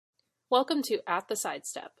Welcome to At the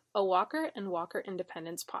Sidestep, a Walker and Walker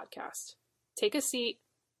Independence podcast. Take a seat,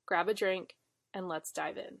 grab a drink, and let's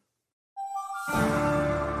dive in.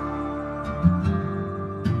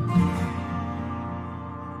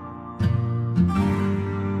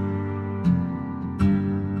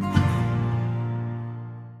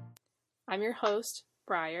 I'm your host,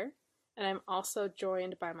 Briar, and I'm also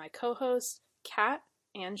joined by my co-hosts, Kat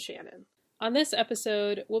and Shannon. On this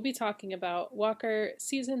episode, we'll be talking about Walker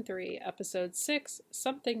Season 3, Episode 6,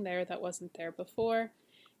 Something There That Wasn't There Before,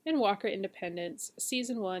 and Walker Independence,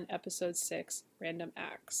 Season 1, Episode 6, Random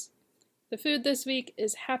Acts. The food this week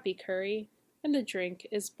is Happy Curry, and the drink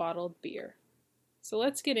is bottled beer. So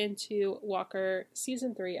let's get into Walker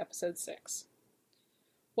Season 3, Episode 6.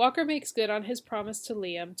 Walker makes good on his promise to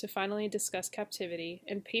Liam to finally discuss captivity,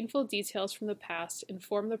 and painful details from the past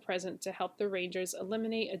inform the present to help the Rangers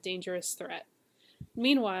eliminate a dangerous threat.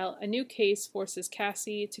 Meanwhile, a new case forces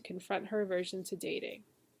Cassie to confront her aversion to dating.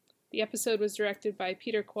 The episode was directed by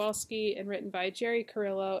Peter Kowalski and written by Jerry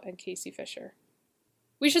Carrillo and Casey Fisher.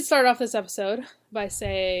 We should start off this episode by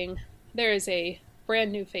saying there is a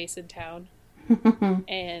brand new face in town,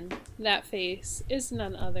 and that face is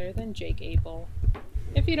none other than Jake Abel.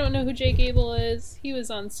 If you don't know who Jake Abel is, he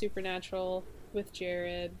was on Supernatural with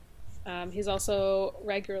Jared. He's also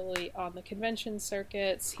regularly on the convention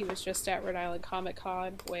circuits. He was just at Rhode Island Comic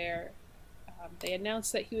Con where they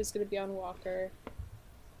announced that he was going to be on Walker.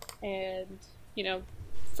 And, you know,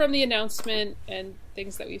 from the announcement and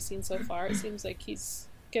things that we've seen so far, it seems like he's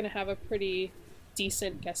going to have a pretty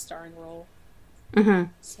decent guest starring role.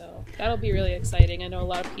 Mm-hmm. So that'll be really exciting. I know a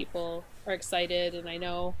lot of people are excited, and I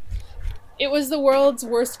know it was the world's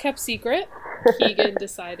worst kept secret. Keegan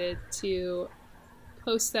decided to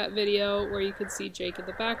post that video where you could see Jake in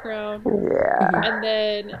the background. Yeah. And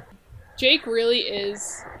then Jake really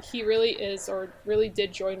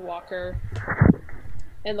did join Walker.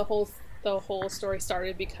 And the whole story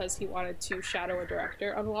started because he wanted to shadow a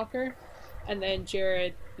director on Walker. And then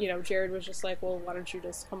Jared was just like, well, why don't you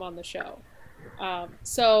just come on the show?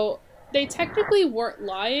 So they technically weren't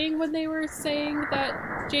lying when they were saying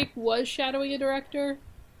that Jake was shadowing a director,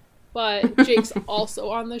 but Jake's also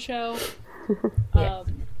on the show. Yeah.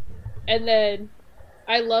 And then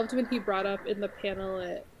I loved when he brought up in the panel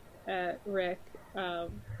at Rick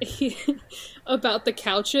about the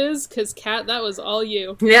couches, because Kat, that was all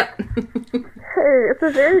you. Yep. Hey, it's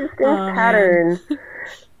a very distinct pattern.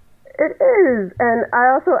 It is, and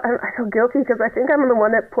I feel guilty because I think I'm the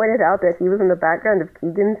one that pointed out that he was in the background of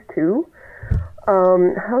Keegan's too.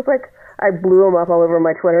 I was like, I blew him up all over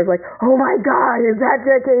my Twitter. I was like, oh my god, is that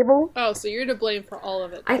Jake Abel? Oh, so you're to blame for all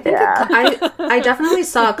of it. I think I definitely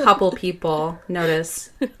saw a couple people notice.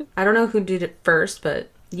 I don't know who did it first, but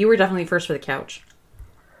you were definitely first for the couch.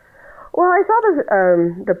 Well, I saw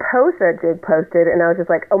the post that Jake posted, and I was just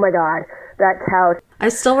like, oh my god, that couch. I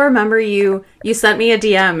still remember you sent me a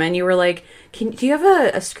DM, and you were like, do you have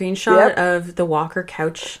a screenshot of the Walker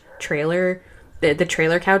couch trailer, the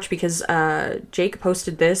trailer couch? Because Jake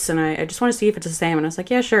posted this, and I just want to see if it's the same. And I was like,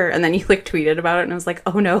 yeah, sure. And then you tweeted about it, and I was like,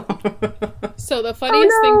 oh no. So the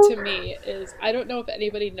funniest thing to me is, I don't know if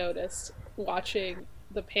anybody noticed watching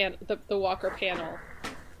the Walker panel,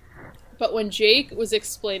 but when Jake was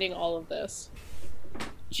explaining all of this,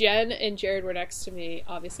 Jen and Jared were next to me,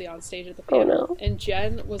 obviously on stage at the panel, and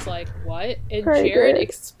Jen was like, what? And Jared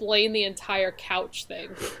explained the entire couch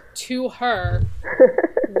thing to her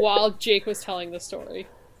while Jake was telling the story.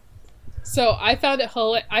 So I found it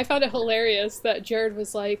hilarious that Jared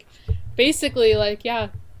was like, basically like,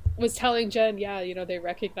 was telling Jen, they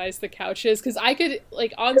recognize the couches, because I could,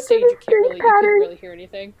 like, on stage you couldn't really hear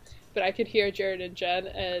anything. But I could hear Jared and Jen,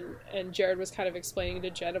 and Jared was kind of explaining to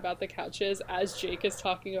Jen about the couches as Jake is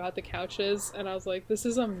talking about the couches, and I was like, this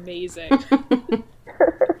is amazing.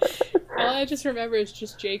 All I just remember is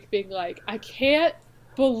just Jake being like, I can't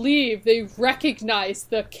believe they recognize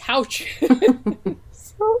the couches. They're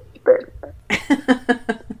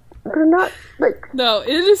not, like... No,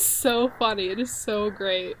 it is so funny. It is so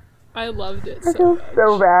great. I loved it so much. I feel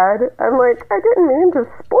so bad. I'm like, I didn't mean to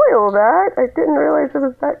spoil that. I didn't realize it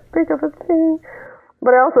was that big of a thing.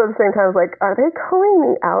 But I also at the same time was like, are they calling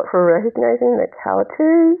me out for recognizing the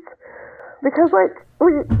couches? Because, like,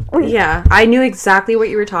 we... Yeah, I knew exactly what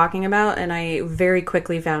you were talking about, and I very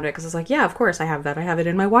quickly found it, because I was like, yeah, of course I have that. I have it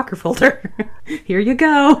in my Walker folder. Here you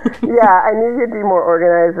go. Yeah, I knew you'd be more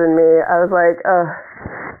organized than me. I was like,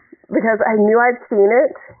 because I knew I'd seen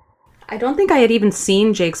it. I don't think I had even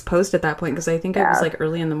seen Jake's post at that point, because I think I was like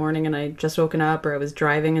early in the morning and I just woken up, or I was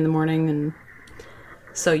driving in the morning, and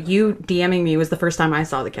so you DMing me was the first time I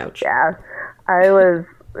saw the couch. Yeah, I was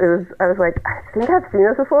I was like, I think I've seen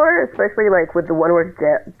this before, especially like with the one where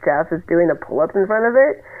Jeff is doing the pull-ups in front of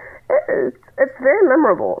it. It's very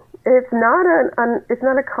memorable. It's not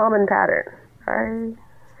a common pattern.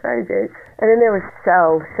 Sorry, Jake. And then there was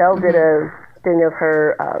Shell. Shell did a thing of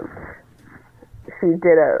her. She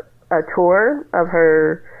did a tour of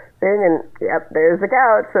her thing, and yep, there's the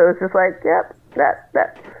couch. So it's just like, yep,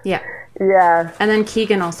 that. Yeah. Yeah. And then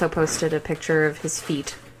Keegan also posted a picture of his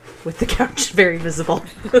feet with the couch very visible.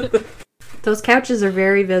 Those couches are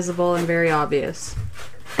very visible and very obvious.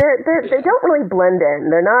 They don't really blend in.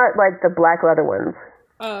 They're not like the black leather ones.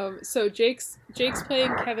 So Jake's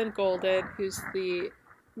playing Kevin Golden, who's the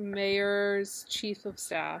mayor's chief of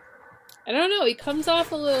staff. I don't know, he comes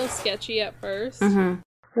off a little sketchy at first. Mm-hmm. Isn't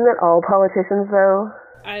that all politicians, though?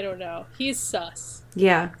 I don't know. He's sus.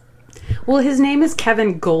 Yeah. Well, his name is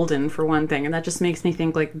Kevin Golden, for one thing, and that just makes me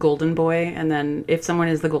think, like, Golden Boy, and then if someone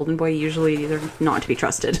is the Golden Boy, usually they're not to be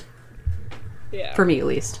trusted. Yeah. For me, at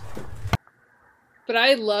least. But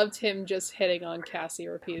I loved him just hitting on Cassie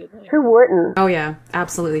repeatedly. Who wouldn't? Oh, yeah,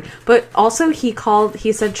 absolutely. But also, he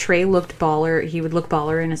said Trey looked baller, he would look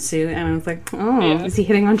baller in a suit, and I was like, oh, Is he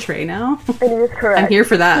hitting on Trey now? And he is correct. I'm here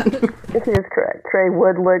for that. He is correct. Trey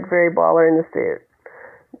would look very baller in the suit.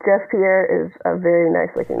 Jeff Pierre is a very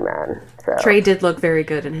nice-looking man. So. Trey did look very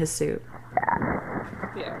good in his suit.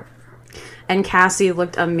 Yeah. And Cassie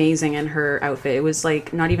looked amazing in her outfit. It was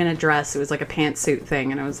like not even a dress. It was like a pantsuit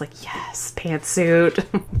thing. And I was like, yes, pantsuit.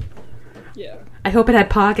 Yeah. I hope it had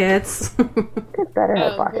pockets. It better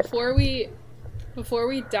have pockets. Before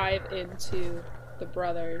we dive into the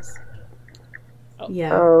brothers, I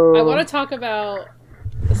want to talk about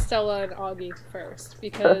Stella and Augie first,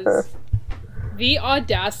 because the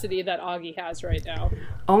audacity that Augie has right now.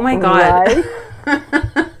 Oh my god.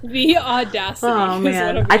 Right? The audacity. Oh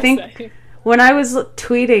man. Is what I think say. When I was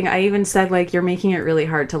tweeting, I even said, like, you're making it really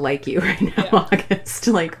hard to like you right now, August.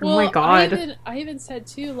 Like, oh my god. I even said,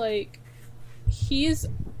 too, like, he's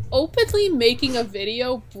openly making a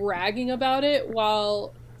video bragging about it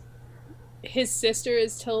while his sister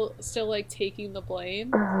is still like, taking the blame.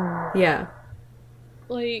 Yeah.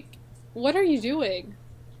 Like, what are you doing?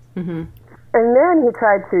 Mm-hmm. And then he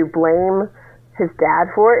tried to blame his dad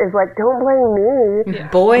for it. Is like, don't blame me. Yeah.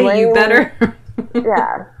 Boy, you better.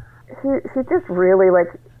 Yeah. He just really, like,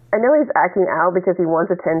 I know he's acting out because he wants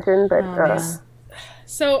attention, but...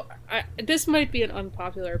 So, this might be an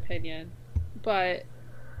unpopular opinion, but...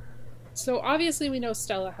 So, obviously we know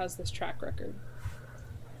Stella has this track record.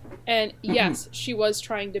 And, yes, she was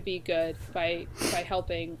trying to be good by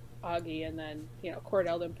helping Augie, and then,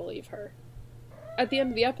 Cordell didn't believe her. At the end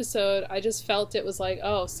of the episode, I just felt it was like,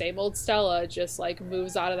 oh, same old Stella just, like,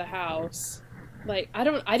 moves out of the house. Like,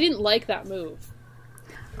 I didn't like that move.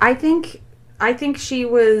 I think she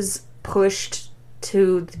was pushed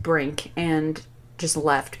to the brink and just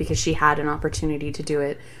left because she had an opportunity to do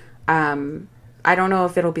it. I don't know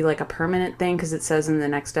if it'll be like a permanent thing, because it says in the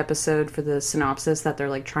next episode for the synopsis that they're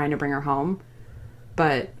like trying to bring her home.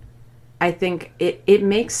 But I think it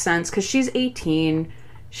makes sense because she's 18.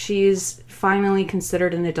 She's finally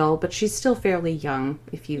considered an adult, but she's still fairly young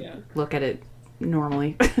if you look at it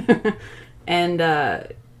normally. And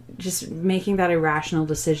just making that irrational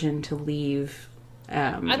decision to leave.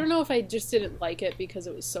 I don't know if I just didn't like it because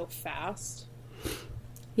it was so fast.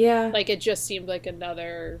 Yeah. Like, it just seemed like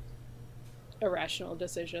another irrational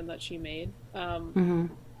decision that she made. But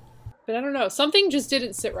I don't know. Something just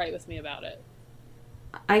didn't sit right with me about it.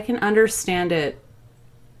 I can understand it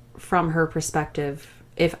from her perspective.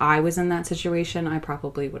 If I was in that situation, I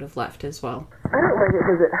probably would have left as well. I don't like it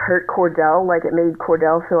because it hurt Cordell. Like, it made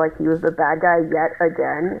Cordell feel like he was the bad guy yet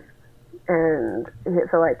again. And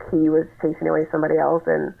it felt like he was chasing away somebody else.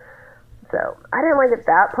 And so I didn't like it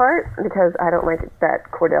that part because I don't like it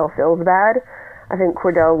that Cordell feels bad. I think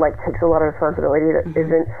Cordell, like, takes a lot of responsibility that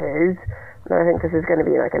isn't his. And I think this is going to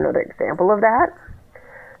be, like, another example of that.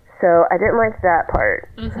 So I didn't like that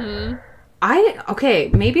part. Okay,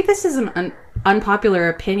 maybe this is an unpopular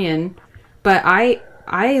opinion, but I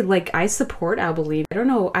support Abilene. I don't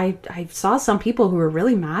know. I saw some people who were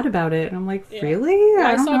really mad about it, and I'm like, really? Well,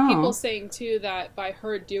 I don't saw know. people saying too that by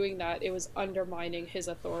her doing that, it was undermining his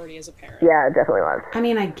authority as a parent. Yeah, it definitely was. I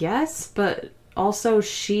mean, I guess, but also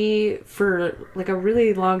she, for like a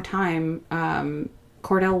really long time,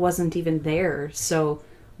 Cordell wasn't even there, so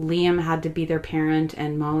Liam had to be their parent,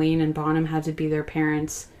 and Maureen and Bonham had to be their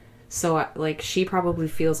parents. So, like, she probably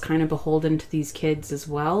feels kind of beholden to these kids as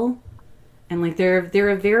well. And, like, they're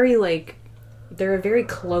a very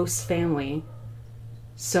close family.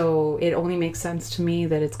 So it only makes sense to me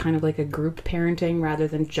that it's kind of like a group parenting rather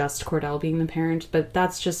than just Cordell being the parent. But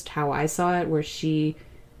that's just how I saw it, where she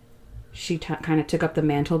she kind of took up the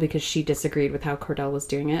mantle because she disagreed with how Cordell was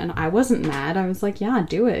doing it. And I wasn't mad. I was like, yeah,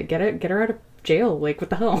 do it. Get her out of jail. Like, what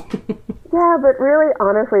the hell? Yeah, but really,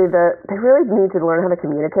 honestly, they really need to learn how to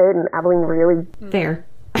communicate, and Abilene really... Fair.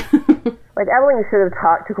 Like, Abilene should have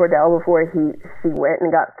talked to Cordell before she went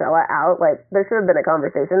and got Stella out. Like, there should have been a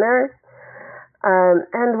conversation there.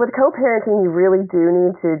 And with co-parenting, you really do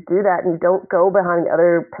need to do that, and you don't go behind the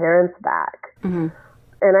other parent's back. Mm-hmm.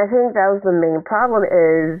 And I think that was the main problem,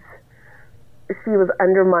 is she was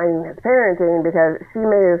undermining his parenting because she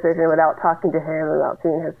made a decision without talking to him, without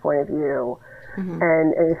seeing his point of view,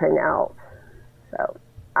 and anything else. So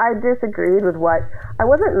I disagreed with I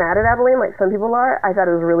wasn't mad at Abilene like some people are. I thought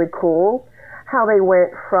it was really cool how they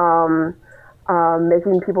went from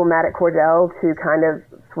making people mad at Cordell to kind of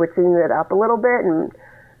switching it up a little bit. And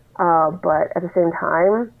but at the same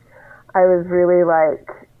time, I was really like,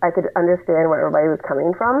 I could understand where everybody was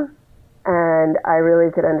coming from. And I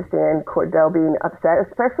really could understand Cordell being upset,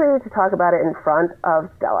 especially to talk about it in front of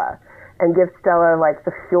Stella and give Stella like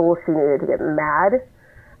the fuel she needed to get mad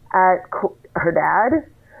at her dad.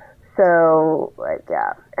 So, like,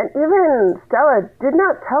 yeah. And even Stella did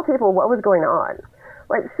not tell people what was going on.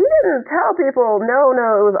 Like, she didn't tell people, no,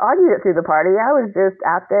 it was Augie that threw the party. I was just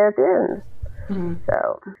out there at the end. Mm-hmm.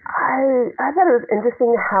 So, I thought it was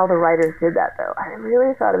interesting how the writers did that, though. I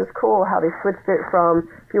really thought it was cool how they switched it from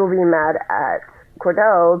people being mad at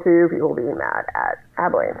Cordell to people being mad at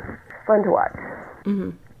Abilene. Fun to watch.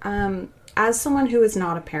 Mm-hmm. As someone who is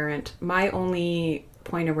not a parent, my only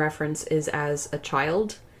point of reference is as a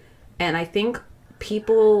child. And I think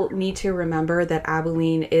people need to remember that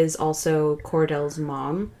Abilene is also Cordell's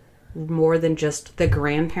mom, more than just the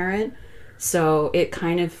grandparent. So it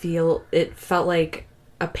felt like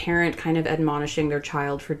a parent kind of admonishing their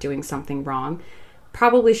child for doing something wrong.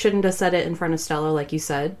 Probably shouldn't have said it in front of Stella, like you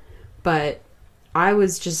said, but I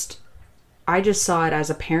just saw it as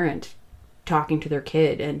a parent talking to their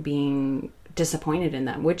kid and being disappointed in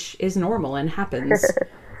them, which is normal and happens.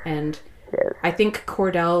 And I think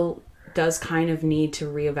Cordell does kind of need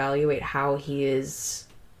to reevaluate how he is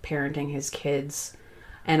parenting his kids.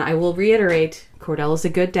 And I will reiterate, Cordell is a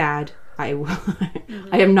good dad. I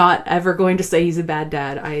am not ever going to say he's a bad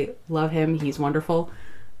dad. I love him. He's wonderful.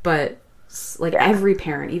 But like every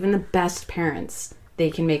parent, even the best parents,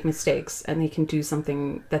 they can make mistakes and they can do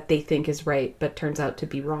something that they think is right, but turns out to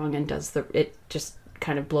be wrong and it just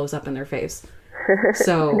kind of blows up in their face.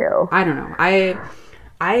 So No. I don't know.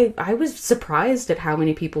 I was surprised at how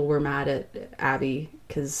many people were mad at Abby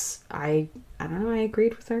because I don't know. I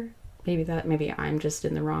agreed with her. Maybe I'm just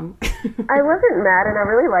in the wrong. I wasn't mad, and I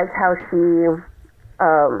really liked how she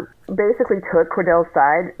basically took Cordell's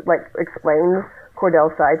side, like explained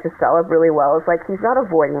Cordell's side to Stella really well. It's like, he's not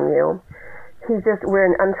avoiding you. We're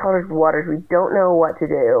in uncharted waters. We don't know what to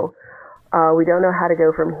do. We don't know how to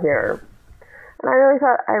go from here. And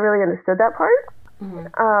I really understood that part. Mm-hmm.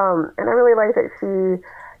 And I really liked that she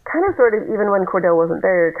kind of sort of, even when Cordell wasn't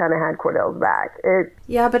there, kind of had Cordell's back.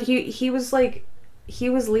 Yeah, but he was like, he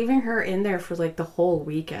was leaving her in there for like the whole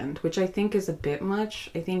weekend, which I think is a bit much.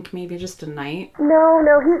 I think maybe just a night.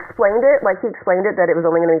 No, he explained it. Like, he explained it that it was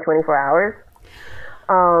only going to be 24 hours.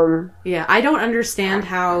 Yeah, I don't understand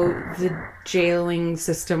how the jailing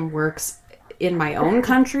system works in my own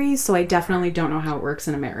country, so I definitely don't know how it works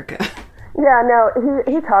in America. Yeah, no,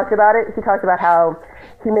 he talked about it. He talked about how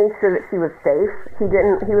he made sure that she was safe. It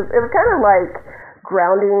was kind of like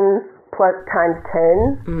grounding plus times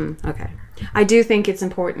 10. Okay. I do think it's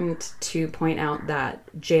important to point out that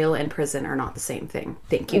jail and prison are not the same thing.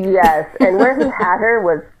 Thank you. Yes, and where he had her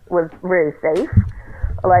was very safe.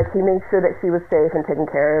 Like, he made sure that she was safe and taken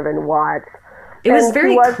care of and watched. It was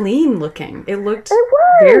very clean looking. It looked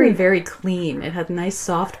very, very clean. It had nice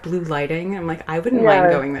soft blue lighting. I'm like, I wouldn't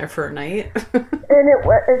mind going there for a night. And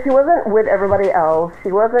she wasn't with everybody else.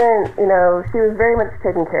 She wasn't, she was very much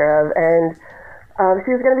taken care of. And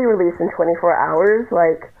she was going to be released in 24 hours.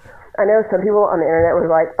 Like, I know some people on the internet were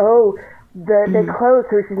like, oh, they closed,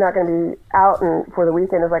 so she's not going to be out for the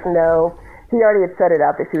weekend. It's like, no, he already had set it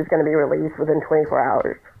up that she was going to be released within 24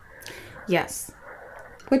 hours. Yes,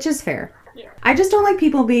 which is fair. Yeah. I just don't like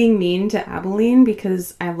people being mean to Abilene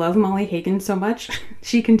because I love Molly Hagan so much.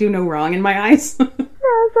 She can do no wrong in my eyes. Yes,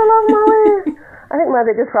 I love Molly. I think my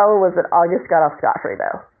biggest problem was that August got off scot-free,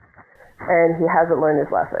 though. And he hasn't learned his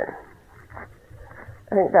lesson.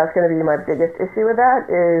 I think that's going to be my biggest issue with that,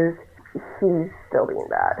 is he's still being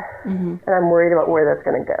bad. Mm-hmm. And I'm worried about where that's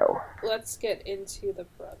going to go. Let's get into the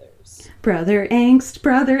brothers. Brother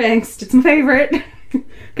angst. It's my favorite.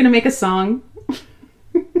 Gonna make a song.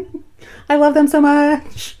 I love them so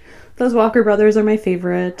much. Those Walker brothers are my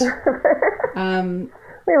favorite.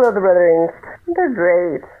 We I love the Brotherings. They're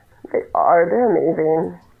great. They are. They're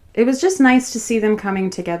amazing. It was just nice to see them coming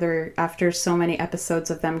together after so many episodes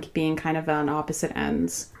of them being kind of on opposite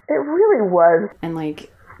ends. It really was. And,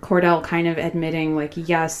 like, Cordell kind of admitting, like,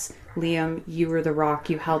 yes, Liam, you were the rock.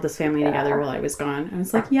 You held this family together while I was gone. I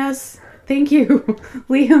was like, yes, thank you.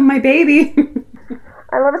 Liam, my baby.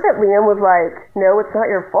 I love it that Liam was like, no, it's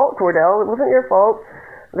not your fault, Cordell. It wasn't your fault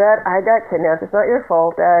that I got kidnapped. It's not your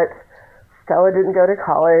fault that Stella didn't go to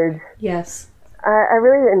college. Yes. I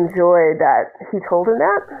really enjoyed that he told him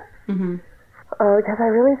that. Mm-hmm. Because I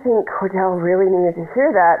really think Cordell really needed to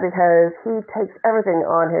hear that because he takes everything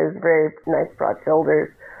on his very nice broad shoulders.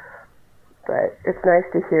 But it's nice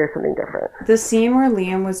to hear something different. The scene where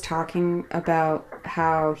Liam was talking about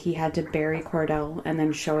how he had to bury Cordell and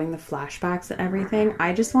then showing the flashbacks and everything,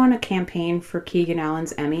 I just want to campaign for Keegan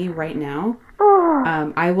Allen's Emmy right now.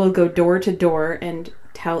 Oh. I will go door to door and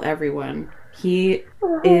tell everyone he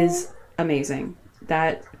is amazing.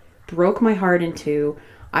 That broke my heart in two.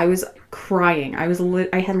 I was crying.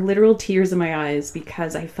 I had literal tears in my eyes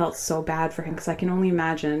because I felt so bad for him because I can only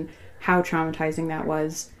imagine how traumatizing that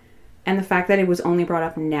was. And the fact that it was only brought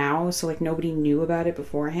up now, so like nobody knew about it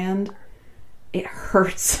beforehand, it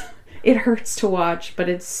hurts. It hurts to watch, but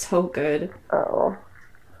it's so good. Oh,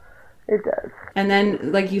 it does. And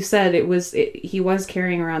then, like you said, he was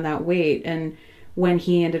carrying around that weight, and when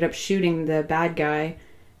he ended up shooting the bad guy,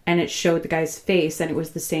 and it showed the guy's face, and it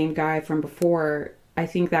was the same guy from before, I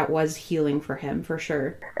think that was healing for him, for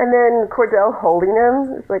sure. And then Cordell holding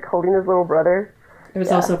him, it's like holding his little brother. It was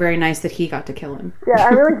also very nice that he got to kill him. Yeah,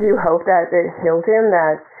 I really do hope that it healed him,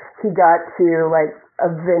 that he got to, like,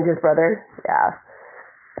 avenge his brother. Yeah.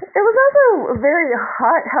 It was also very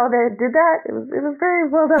hot how they did that. It was very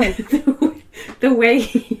well done. The way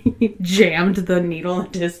he jammed the needle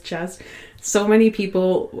into his chest. So many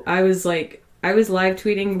people, I was live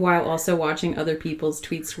tweeting while also watching other people's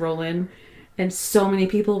tweets roll in. And so many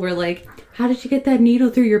people were like, how did you get that needle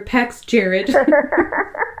through your pecs, Jared?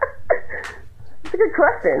 It's a good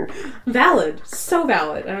question. Valid. So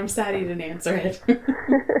valid. And I'm sad he didn't answer it.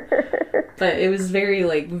 But it was very,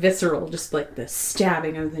 like, visceral. Just, like, the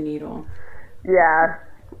stabbing of the needle. Yeah.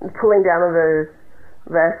 Pulling down of the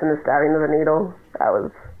vest and the stabbing of the needle. That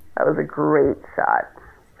was a great shot.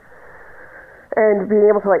 And being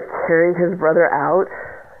able to, like, carry his brother out.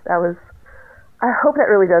 I hope that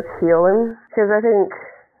really does heal him. Because I think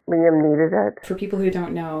Liam needed it. For people who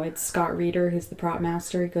don't know, it's Scott Reeder who's the prop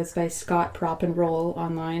master. He goes by Scott Prop and Roll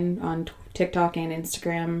online on TikTok and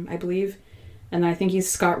Instagram, I believe. And I think he's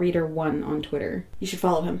Scott Reeder 1 on Twitter. You should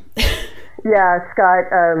follow him. Yeah, Scott.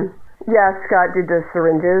 Scott did the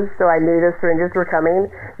syringes, so I knew the syringes were coming.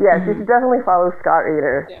 Yes, you should definitely follow Scott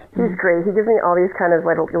Reeder. Yeah. He's great. He gives me all these kind of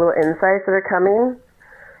little insights that are coming.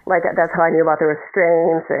 Like, that's how I knew about the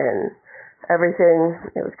restraints and everything.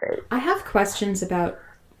 It was great. I have questions about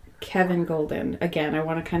Kevin Golden. Again, I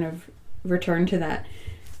want to kind of return to that.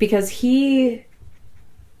 Because he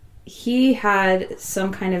had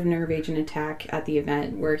some kind of nerve agent attack at the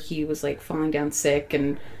event where he was, like, falling down sick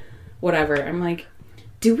and whatever. I'm like,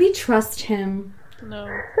 do we trust him? No.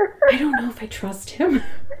 I don't know if I trust him.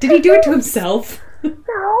 Did he do it to himself?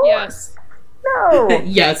 No. Yes. No.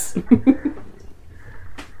 Yes.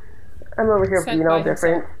 I'm over here being all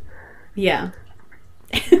different. Yeah.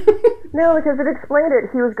 No, because it explained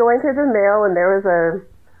it. He was going through the mail and there was a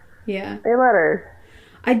letter.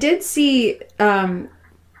 I did see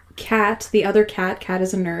Kat, the other Kat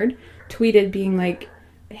is a nerd, tweeted being like,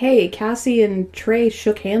 hey, Cassie and Trey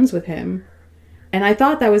shook hands with him. And I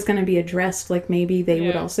thought that was going to be addressed, like maybe they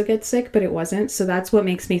would also get sick, but it wasn't. So that's what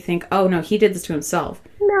makes me think, oh no, he did this to himself.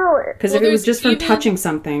 No. Because if it was just from touching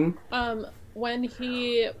something. When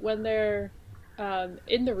they're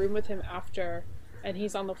in the room with him after, and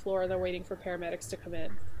he's on the floor, they're waiting for paramedics to come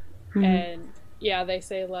in. Mm-hmm. And yeah, they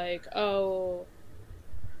say like, oh,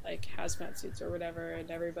 like hazmat suits or whatever,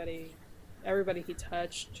 and everybody he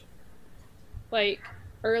touched, like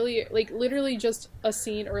earlier, like literally just a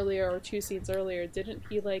scene earlier or two scenes earlier, didn't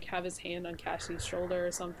he like have his hand on Cassie's shoulder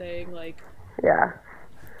or something? Like, yeah,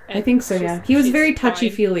 I think so. Yeah, he was very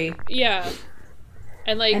touchy-feely. Yeah.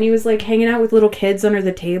 And he was like hanging out with little kids under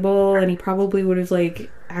the table, and he probably would have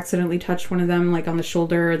like accidentally touched one of them like on the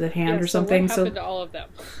shoulder or the hand or something. What happened to all of them?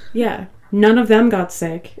 Yeah, none of them got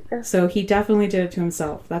sick, so he definitely did it to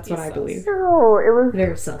himself. That's what I believe. No, it was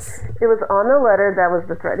very sus. It was on the letter that was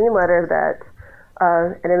the threatening letter that,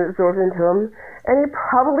 and it absorbed into him, and he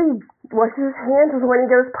probably washes his hands when he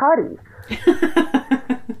goes potty.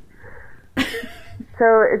 So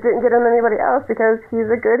it didn't get on anybody else because he's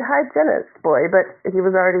a good hygienist boy, but he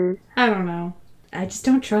was already... I don't know. I just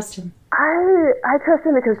don't trust him. I trust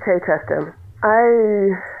him because Trey trusts him.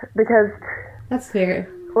 Because That's fair.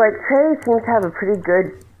 like Trey seems to have a pretty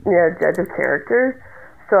good, judge of character,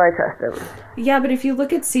 so I trust him. Yeah, but if you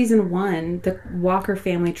look at season 1, the Walker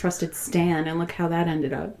family trusted Stan, and look how that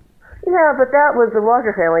ended up. Yeah, but that was the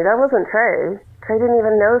Walker family. That wasn't Trey. Trey didn't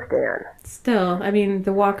even know Stan. Still, I mean,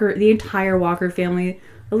 the entire Walker family,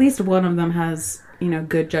 at least one of them has,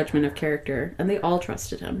 good judgment of character, and they all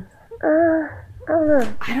trusted him.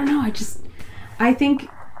 I don't know. I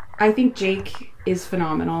think Jake is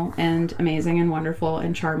phenomenal and amazing and wonderful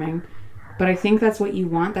and charming, but I think that's what you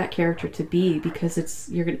want that character to be, because it's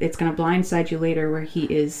going to blindside you later where he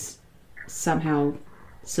is somehow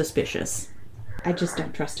suspicious. I just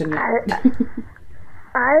don't trust him yet.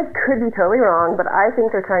 I could be totally wrong, but I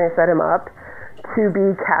think they're trying to set him up to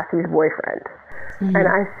be Cassie's boyfriend. Mm-hmm. And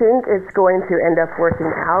I think it's going to end up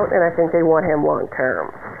working out, and I think they want him long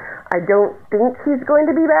term. I don't think he's going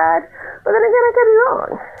to be bad, but then again, I could be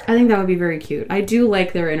wrong. I think that would be very cute. I do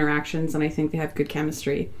like their interactions, and I think they have good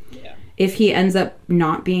chemistry. Yeah. If he ends up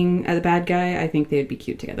not being a bad guy, I think they'd be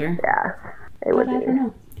cute together. Yeah, it would be. I don't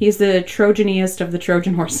know. He's the Trojaniest of the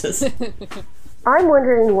Trojan horses. I'm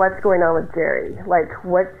wondering what's going on with Jerry. Like,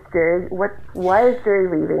 why is Jerry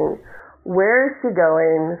leaving? Where is she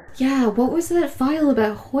going? Yeah, what was that file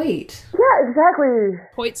about Hoyt? Yeah, exactly.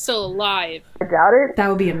 Hoyt's still alive. I doubt it. That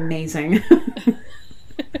would be amazing.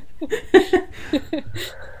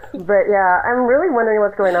 But yeah, I'm really wondering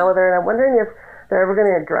what's going on with her, and I'm wondering if they're ever going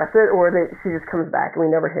to address it, or that she just comes back and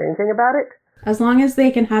we never hear anything about it. As long as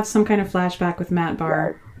they can have some kind of flashback with Matt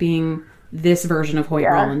Barr being this version of Hoyt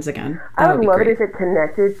Rollins again. I would love it if it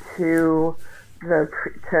connected to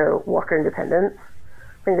Walker Independence.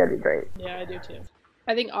 I think that'd be great. Yeah, I do too.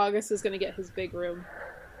 I think August is going to get his big room.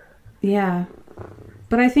 Yeah.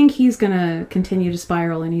 But I think he's going to continue to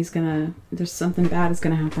spiral, and there's something bad is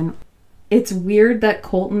going to happen. It's weird that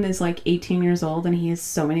Colton is like 18 years old and he has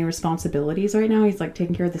so many responsibilities right now. He's like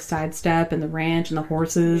taking care of the sidestep and the ranch and the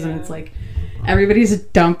horses, and it's like everybody's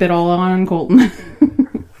dumped it all on Colton.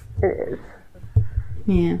 It is.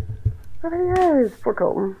 Yeah. But he is. Poor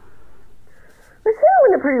Colton. But he's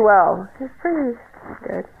doing it pretty well. He's pretty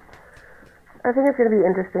good. I think it's going to be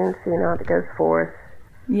interesting to see how it goes forth.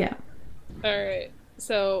 Yeah. Alright,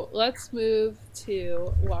 so let's move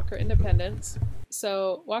to Walker Independence.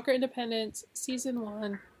 So, Walker Independence, Season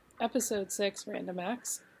 1, Episode 6, Random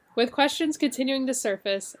Acts. With questions continuing to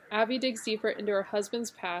surface, Abby digs deeper into her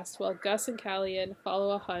husband's past while Gus and Callian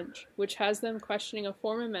follow a hunch, which has them questioning a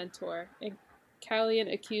former mentor and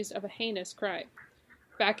Callian accused of a heinous crime.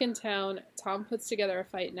 Back in town, Tom puts together a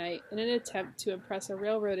fight night in an attempt to impress a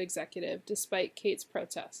railroad executive despite Kate's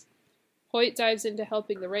protests. Hoyt dives into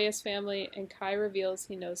helping the Reyes family, and Kai reveals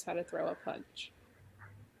he knows how to throw a punch.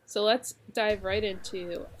 So let's dive right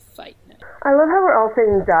into Fight Night. I love how we're all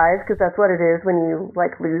saying dive, because that's what it is when you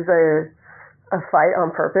lose a fight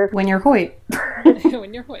on purpose. When you're Hoyt.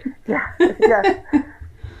 When you're Hoyt. Yeah.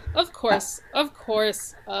 Of course, Hoyt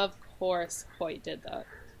did that.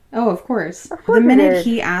 Oh, of course. The minute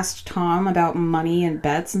he asked Tom about money and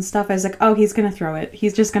bets and stuff, I was like, oh, he's going to throw it.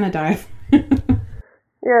 He's just going to dive.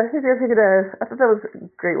 Yeah, he's going to take a dive. I thought that was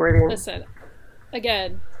great wording. Listen,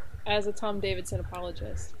 again, as a Tom Davidson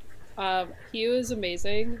apologist, he was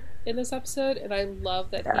amazing in this episode, and I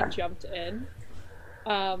love that he jumped in.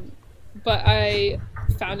 But I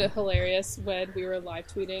found it hilarious when we were live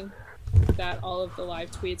tweeting that all of the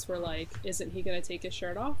live tweets were like, isn't he going to take his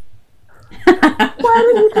shirt off? Why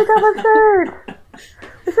did he take off his shirt?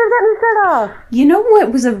 He should have gotten his shirt off. You know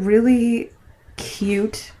what was a really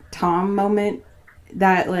cute Tom moment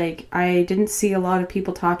that I didn't see a lot of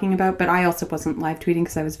people talking about, but I also wasn't live tweeting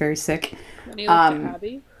because I was very sick. When he looked at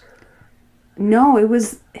Abby? No, it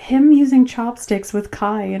was him using chopsticks with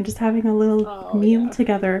Kai and just having a little meal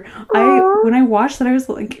together. When I watched that, I was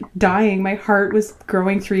dying. My heart was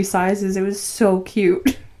growing 3 sizes. It was so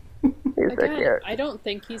cute. He's so cute. I don't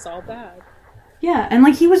think he's all bad. Yeah, and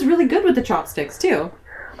he was really good with the chopsticks too.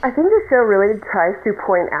 I think the show really tries to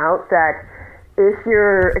point out that if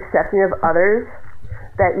you're accepting of others,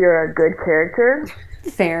 that you're a good character.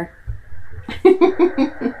 Fair.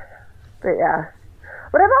 But yeah.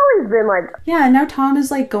 But I've always been yeah, now Tom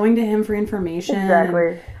is going to him for information.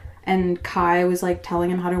 Exactly. And Kai was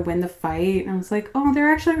telling him how to win the fight. And I was like, oh,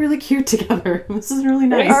 they're actually really cute together. This is really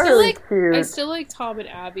nice. I still like Tom and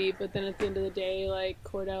Abby, but then at the end of the day,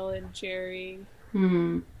 Cordell and Jerry.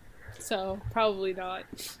 So, probably not.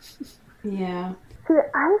 Yeah. See,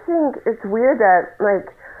 I think it's weird that,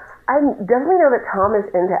 I definitely know that Tom is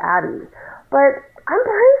into Abby, but I'm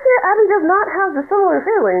pretty sure Abby does not have the similar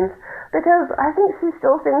feelings Because I think she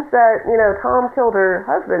still thinks that, you know, Tom killed her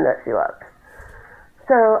husband that she loved.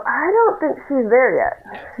 So I don't think she's there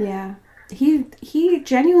yet. Yeah. He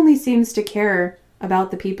genuinely seems to care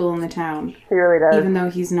about the people in the town. He really does. Even though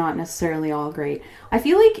he's not necessarily all great. I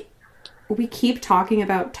feel like we keep talking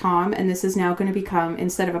about Tom, and this is now going to become,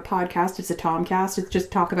 instead of a podcast, it's a Tomcast. It's just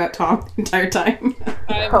talk about Tom the entire time.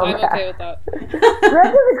 I'm okay with that. Greg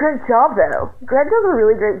does a great job, though. Greg does a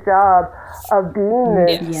really great job of being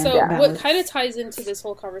this. Yeah, so what kind of ties into this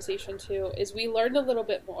whole conversation, too, is we learned a little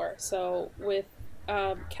bit more. So with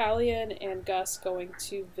Callian and Gus going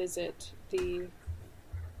to visit the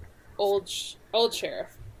old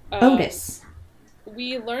sheriff. Otis.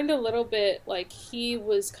 We learned a little bit, like, he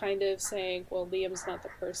was kind of saying, well, Liam's not the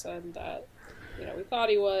person that, you know, we thought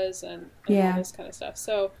he was, and all this kind of stuff.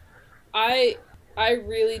 So I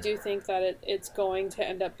really do think that it's going to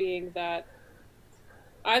end up being that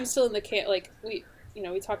I'm still in the camp, like, we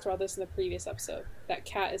talked about this in the previous episode, that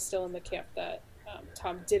Kat is still in the camp that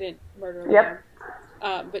Tom didn't murder Liam.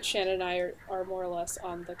 But Shannon and I are more or less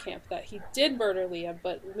on the camp that he did murder Liam,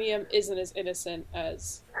 but Liam isn't as innocent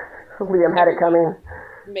as Liam had it coming.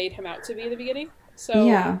 Made him out to be in the beginning. So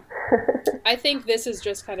yeah. I think this is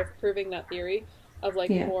just kind of proving that theory of like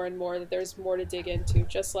more and more that there's more to dig into.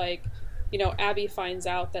 Just like, you know, Abby finds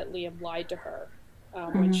out that Liam lied to her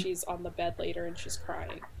when she's on the bed later and she's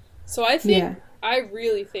crying. So I think, I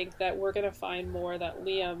really think that we're going to find more that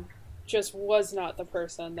Liam just was not the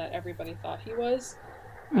person that everybody thought he was.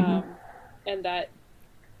 And that,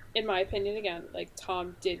 in my opinion, again, like,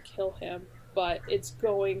 Tom did kill him, but it's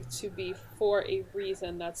going to be for a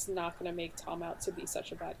reason that's not going to make Tom out to be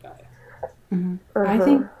such a bad guy. I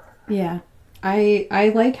think,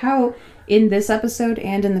 I like how in this episode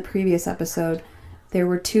and in the previous episode, there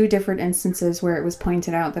were two different instances where it was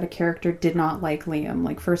pointed out that a character did not like Liam.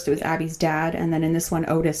 Like, first it was Abby's dad, and then in this one,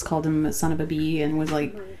 Otis called him a son of a bee and was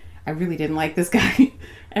like, I really didn't like this guy.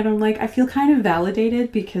 And I'm like, I feel kind of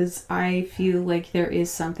validated because I feel like there is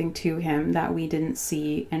something to him that we didn't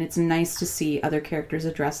see, and it's nice to see other characters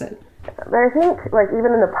address it. But I think, like,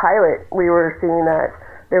 even in the pilot, we were seeing that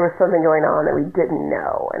there was something going on that we didn't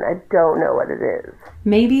know, and I don't know what it is.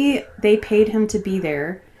 Maybe they paid him to be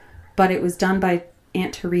there, but it was done by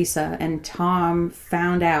Aunt Teresa, and Tom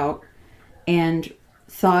found out and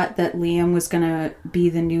thought that Liam was going to be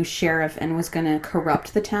the new sheriff and was going to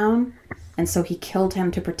corrupt the town. And so he killed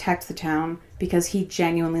him to protect the town because he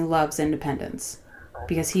genuinely loves independence.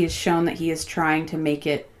 Because he has shown that he is trying to make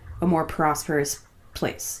it a more prosperous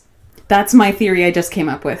place. That's my theory I just came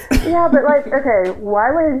up with. Yeah, but like, okay, why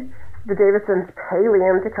would the Davidsons pay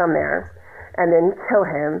Liam to come there and then kill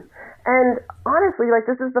him? And honestly, like,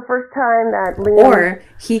 this is the first time that Liam... Or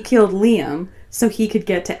he killed Liam so he could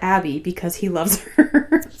get to Abby because he loves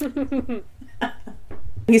her.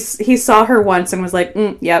 He saw her once and was like,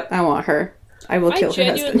 yep, I want her. I will kill her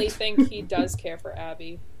husband. I genuinely think he does care for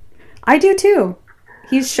Abby. I do too.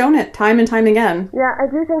 He's shown it time and time again. Yeah, I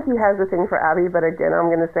do think he has a thing for Abby, but again, I'm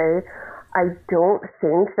going to say, I don't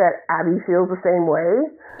think that Abby feels the same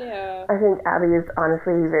way. Yeah. I think Abby is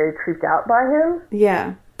honestly very creeped out by him.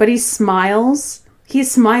 Yeah, but he smiles. He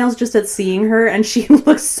smiles just at seeing her, and she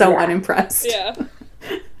looks so unimpressed. Yeah.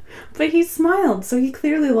 But he smiled, so he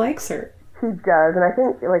clearly likes her. He does, and I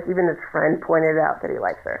think, like, even his friend pointed out that he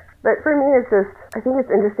likes her. But for me, it's just, I think it's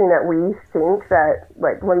interesting that we think that,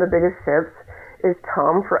 like, one of the biggest ships is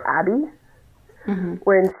Tom for Abby,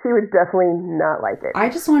 when she would definitely not like it. I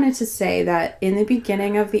just wanted to say that in the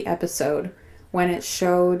beginning of the episode, when it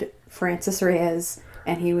showed Francis Reyes,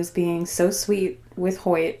 and he was being so sweet with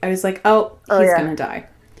Hoyt, I was like, he's gonna die.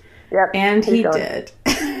 Yep, and he did.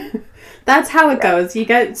 That's how it goes. You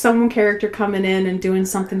get some character coming in and doing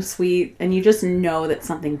something sweet, and you just know that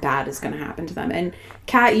something bad is going to happen to them. And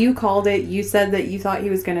Kat, you called it. You said that you thought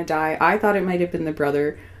he was going to die. I thought it might have been the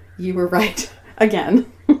brother. You were right.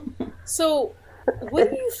 Again. So,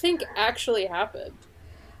 what do you think actually happened?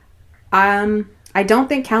 I don't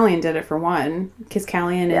think Callian did it, for one, because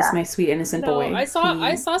Callian is my sweet innocent boy. I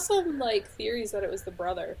saw some, like, theories that it was the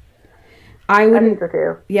brother. I wouldn't. I think so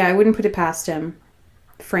too. Yeah, I wouldn't put it past him.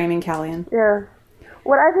 Framing Callian. Yeah.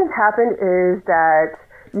 What I think happened is that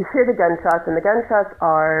you hear the gunshots, and the gunshots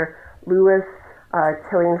are Lewis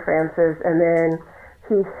killing Francis, and then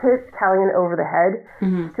he hits Callian over the head,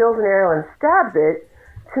 steals an arrow and stabs it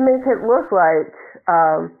to make it look like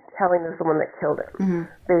Callian is the one that killed him.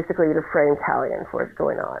 Basically to frame Callian for what's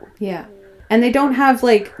going on. Yeah. And they don't have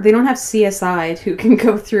CSI who can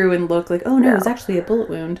go through and look like, oh no, it's actually a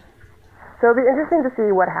bullet wound. So it'll be interesting to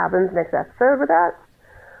see what happens next episode with that.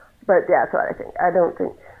 But yeah, that's what I think. I don't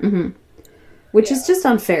think. which is just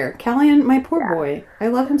unfair. Callian, my poor boy. I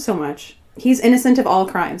love him so much. He's innocent of all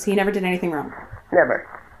crimes. He never did anything wrong. Never.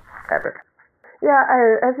 Ever. Yeah,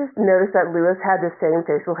 I just noticed that Lewis had the same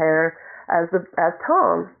facial hair as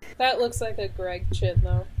Tom. That looks like a Greg chin,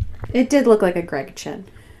 though. It did look like a Greg chin.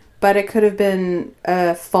 But it could have been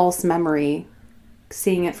a false memory,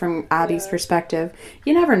 seeing it from Abby's perspective.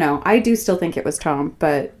 You never know. I do still think it was Tom,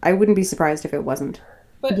 but I wouldn't be surprised if it wasn't.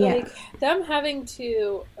 But, like, them having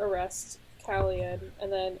to arrest Callian,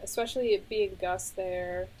 and then especially it being Gus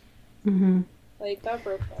there, like, that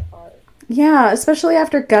broke my heart. Yeah, especially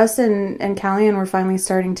after Gus and Callian were finally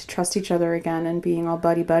starting to trust each other again and being all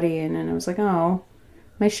buddy-buddy, and I was like, oh,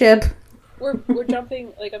 my ship. We're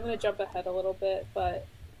jumping, like, I'm going to jump ahead a little bit, but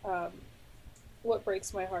what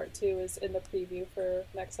breaks my heart, too, is in the preview for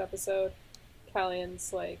next episode,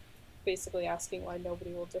 Callian's, like, basically asking why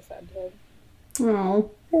nobody will defend him. Oh.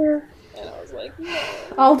 Yeah. And I was like, no.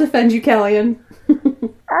 I'll defend you, Callian. Abby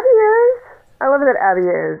is. I love that Abby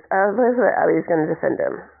is. I love that Abby's going to defend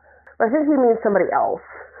him. But I think he means somebody else.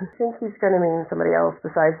 I think he's going to mean somebody else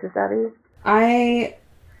besides just Abby. I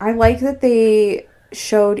like that they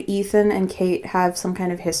showed Ethan and Kate have some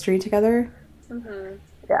kind of history together. Mm-hmm.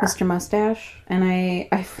 Yeah. Mr. Mustache. And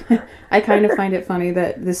I kind of find it funny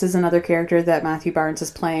that this is another character that Matthew Barnes is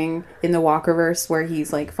playing in the Walkerverse, where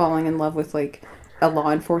he's like falling in love with like a law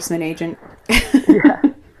enforcement agent. Yeah.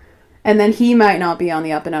 And then he might not be on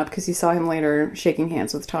the up and up because you saw him later shaking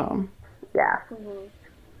hands with Tom. Yeah. Mm-hmm.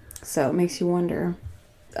 So it makes you wonder.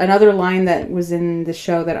 Another line that was in the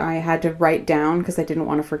show that I had to write down because I didn't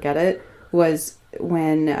want to forget it was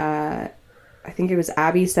when I think it was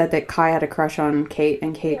Abby said that Kai had a crush on Kate,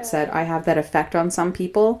 and Kate said, I have that effect on some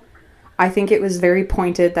people. I think it was very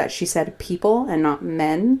pointed that she said people and not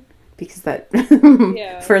men, because that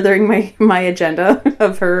furthering my agenda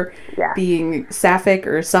of her being sapphic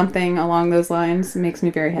or something along those lines makes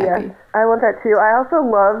me very happy. Yeah, I want that too. I also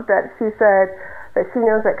love that she said that she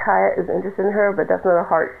knows that Kaya is interested in her, but that's not a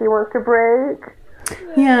heart she wants to break.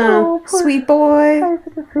 Yeah, oh, sweet boy. Kai's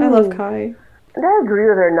such a sweet. I love Kai. And I agree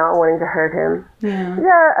with her not wanting to hurt him. Yeah.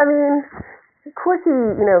 Yeah, I mean, of course he,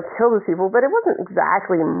 killed those people, but it wasn't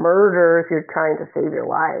exactly murder if you're trying to save your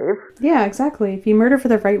life. Yeah, exactly. If you murder for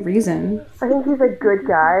the right reason. I think he's a good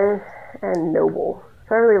guy and noble.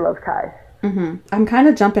 So I really love Kai. Mm-hmm. I'm kind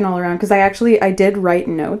of jumping all around because I did write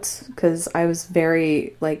notes because I was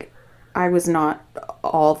very, I was not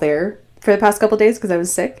all there for the past couple days because I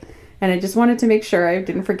was sick. And I just wanted to make sure I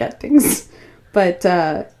didn't forget things. But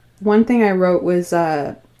one thing I wrote was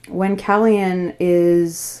when Callian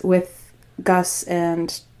is with Gus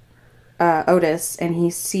and Otis and he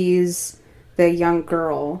sees the young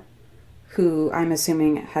girl who I'm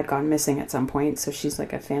assuming had gone missing at some point, so she's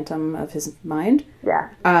like a phantom of his mind. Yeah.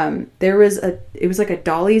 It was like a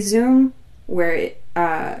dolly zoom where it,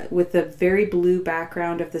 with the very blue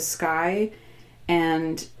background of the sky,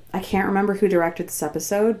 and I can't remember who directed this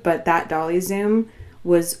episode, but that dolly zoom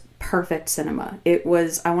was perfect cinema. It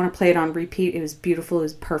was, I want to play it on repeat. It was beautiful. It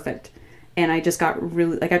was perfect. And I just got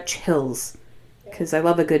I got chills because I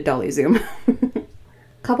love a good dolly zoom.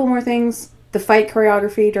 Couple more things. The fight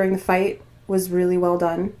choreography during the fight was really well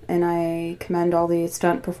done, and I commend all the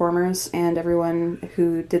stunt performers and everyone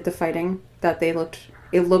who did the fighting. That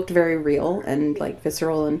it looked very real and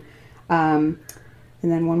visceral. And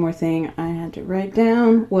then one more thing I had to write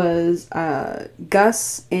down was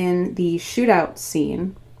Gus in the shootout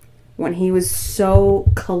scene when he was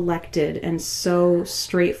so collected and so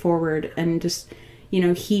straightforward and just,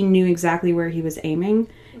 he knew exactly where he was aiming,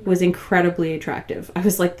 was incredibly attractive. I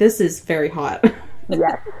was like, this is very hot.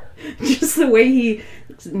 Yes. Just the way he,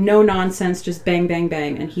 no nonsense, just bang, bang,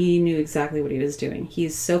 bang. And he knew exactly what he was doing.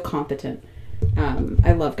 He's so competent.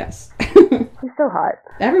 I love Gus. He's so hot.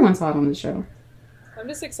 Everyone's hot on the show. I'm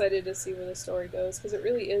just excited to see where the story goes because it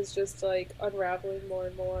really is just unraveling more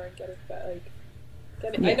and more and getting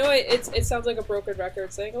I know it sounds like a broken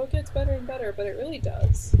record saying, oh, it gets better and better, but it really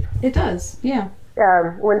does. It does, yeah.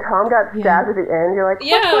 When Tom got stabbed at the end, you're like,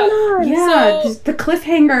 what's going on? Yeah, just the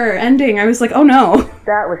cliffhanger ending. I was like, oh no.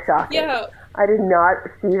 That was shocking. Yeah. I did not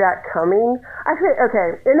see that coming. Actually,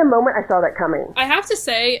 okay, in a moment I saw that coming. I have to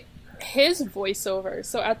say, his voiceover,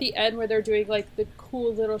 so at the end where they're doing the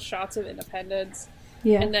cool little shots of Independence,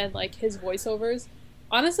 and then his voiceovers,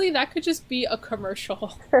 honestly, that could just be a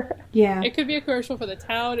commercial. Yeah. It could be a commercial for the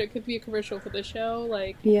town. It could be a commercial for the show.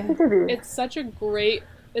 It's such a great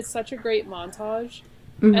montage.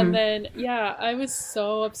 Mm-hmm. And then, I was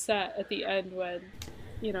so upset at the end when,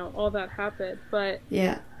 all that happened. But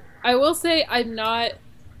yeah, I will say I'm not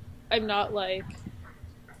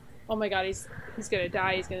oh my god, he's gonna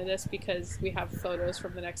die, he's gonna this, because we have photos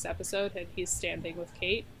from the next episode and he's standing with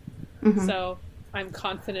Kate. Mm-hmm. So I'm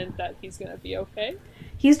confident that he's gonna be okay.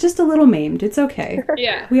 He's just a little maimed. It's okay.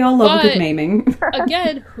 Yeah. We all love a good maiming.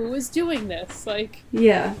 Again, who is doing this? Like,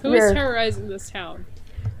 yeah. Who is terrorizing this town?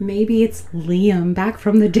 Maybe it's Liam back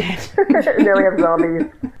from the dead. Now we have zombies.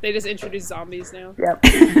 They just introduced zombies now. Yep.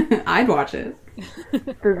 I'd watch it.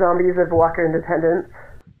 The zombies of Walker Independence.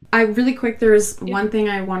 Really quick, there's one thing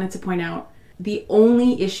I wanted to point out. The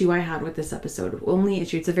only issue I had with this episode,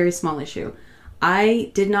 it's a very small issue.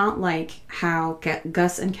 I did not like how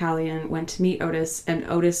Gus and Callian went to meet Otis, and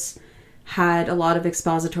Otis had a lot of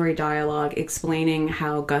expository dialogue explaining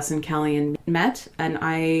how Gus and Callian met, and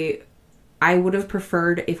I would have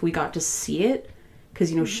preferred if we got to see it,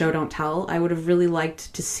 because, show don't tell. I would have really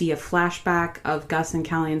liked to see a flashback of Gus and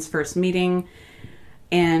Callian's first meeting,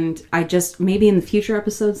 and maybe in the future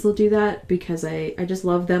episodes they'll do that, because I just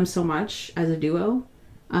love them so much as a duo,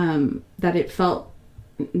 that it felt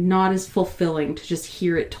not as fulfilling to just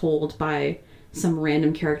hear it told by some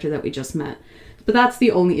random character that we just met. But that's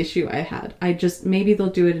the only issue I had. Maybe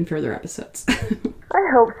they'll do it in further episodes. I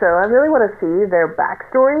hope so. I really want to see their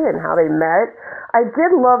backstory and how they met. I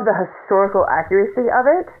did love the historical accuracy of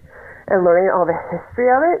it and learning all the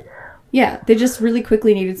history of it. Yeah, they just really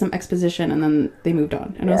quickly needed some exposition and then they moved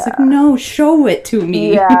on. And I was like, no, show it to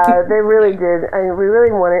me. Yeah, they really did. I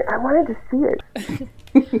wanted to see it.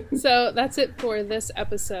 So that's it for this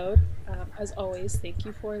episode. As always, thank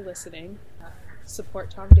you for listening.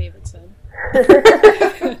 Support Tom Davidson.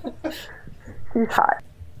 He's hot.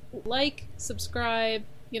 Like, subscribe,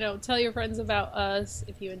 tell your friends about us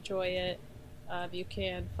if you enjoy it. You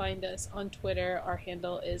can find us on Twitter. Our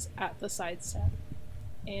handle is @thesidestep.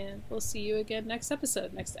 And we'll see you again next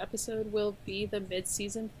episode. Next episode will be the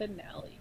mid-season finale.